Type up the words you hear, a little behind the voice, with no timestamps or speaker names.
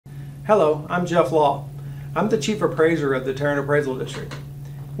Hello, I'm Jeff Law. I'm the Chief Appraiser of the Tarrant Appraisal District.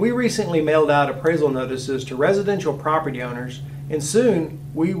 We recently mailed out appraisal notices to residential property owners, and soon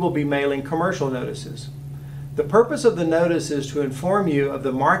we will be mailing commercial notices. The purpose of the notice is to inform you of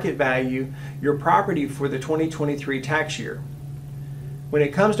the market value your property for the 2023 tax year. When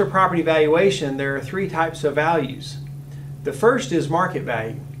it comes to property valuation, there are three types of values. The first is market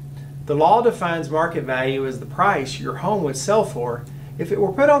value. The law defines market value as the price your home would sell for if it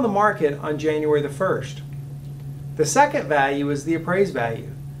were put on the market on January the 1st. The second value is the appraised value.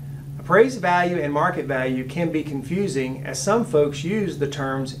 Appraised value and market value can be confusing as some folks use the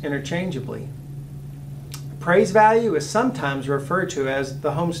terms interchangeably. Appraised value is sometimes referred to as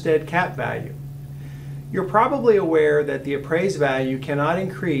the homestead cap value. You're probably aware that the appraised value cannot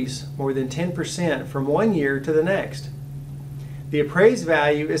increase more than 10% from one year to the next. The appraised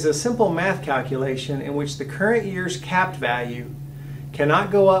value is a simple math calculation in which the current year's capped value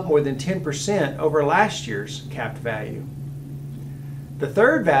cannot go up more than 10% over last year's capped value. The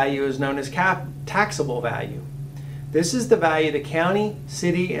third value is known as taxable value. This is the value the county,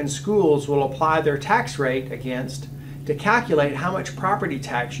 city, and schools will apply their tax rate against to calculate how much property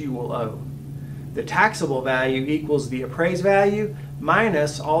tax you will owe. The taxable value equals the appraised value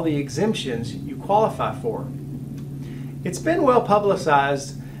minus all the exemptions you qualify for. It's been well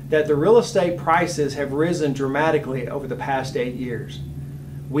publicized that the real estate prices have risen dramatically over the past 8 years.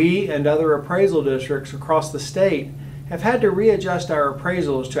 We and other appraisal districts across the state have had to readjust our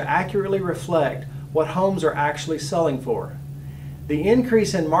appraisals to accurately reflect what homes are actually selling for. The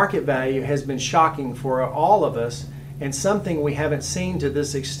increase in market value has been shocking for all of us and something we haven't seen to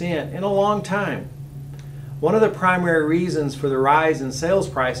this extent in a long time. One of the primary reasons for the rise in sales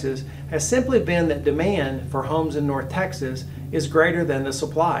prices has simply been that demand for homes in North Texas is greater than the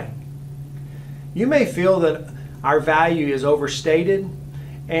supply. You may feel that our value is overstated,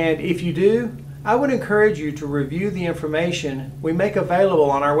 and if you do, I would encourage you to review the information we make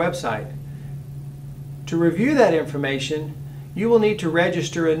available on our website. To review that information, you will need to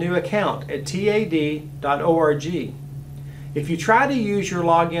register a new account at tad.org. If you try to use your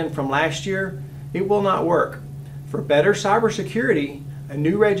login from last year, it will not work. For better cybersecurity, a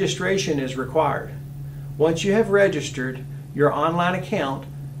new registration is required. Once you have registered your online account,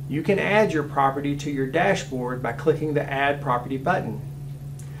 you can add your property to your dashboard by clicking the Add Property button.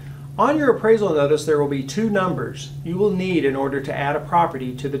 On your appraisal notice, there will be two numbers you will need in order to add a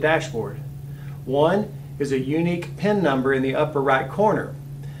property to the dashboard. One is a unique PIN number in the upper right corner.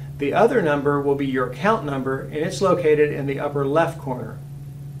 The other number will be your account number, and it's located in the upper left corner.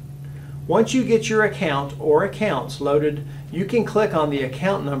 Once you get your account or accounts loaded, you can click on the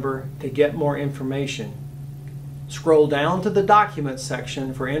account number to get more information. Scroll down to the Documents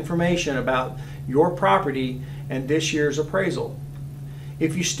section for information about your property and this year's appraisal.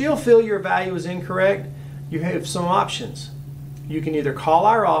 If you still feel your value is incorrect, you have some options. You can either call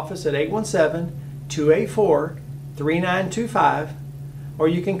our office at 817-284-3925, or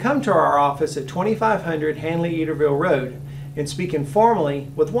you can come to our office at 2500 Hanley-Eaterville Road and speak informally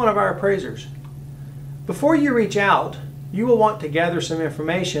with one of our appraisers. Before you reach out, you will want to gather some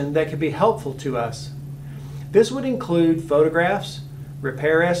information that could be helpful to us. This would include photographs,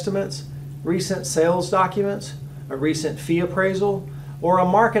 repair estimates, recent sales documents, a recent fee appraisal, or a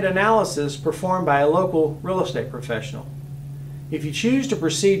market analysis performed by a local real estate professional. If you choose to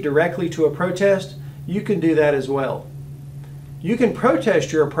proceed directly to a protest, you can do that as well. You can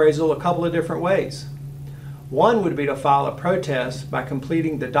protest your appraisal a couple of different ways. One would be to file a protest by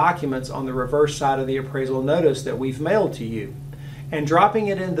completing the documents on the reverse side of the appraisal notice that we've mailed to you and dropping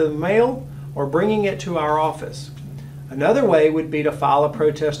it into the mail or bringing it to our office. Another way would be to file a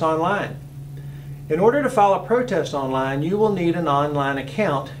protest online. In order to file a protest online, you will need an online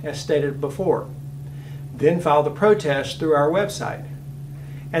account as stated before. Then file the protest through our website.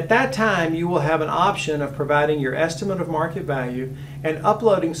 At that time, you will have an option of providing your estimate of market value and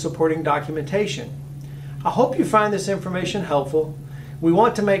uploading supporting documentation. I hope you find this information helpful. We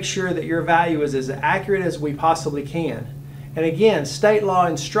want to make sure that your value is as accurate as we possibly can. And again, state law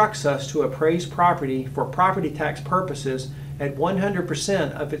instructs us to appraise property for property tax purposes at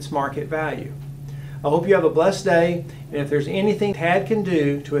 100% of its market value. I hope you have a blessed day, and if there's anything TAD can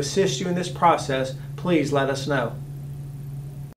do to assist you in this process, please let us know.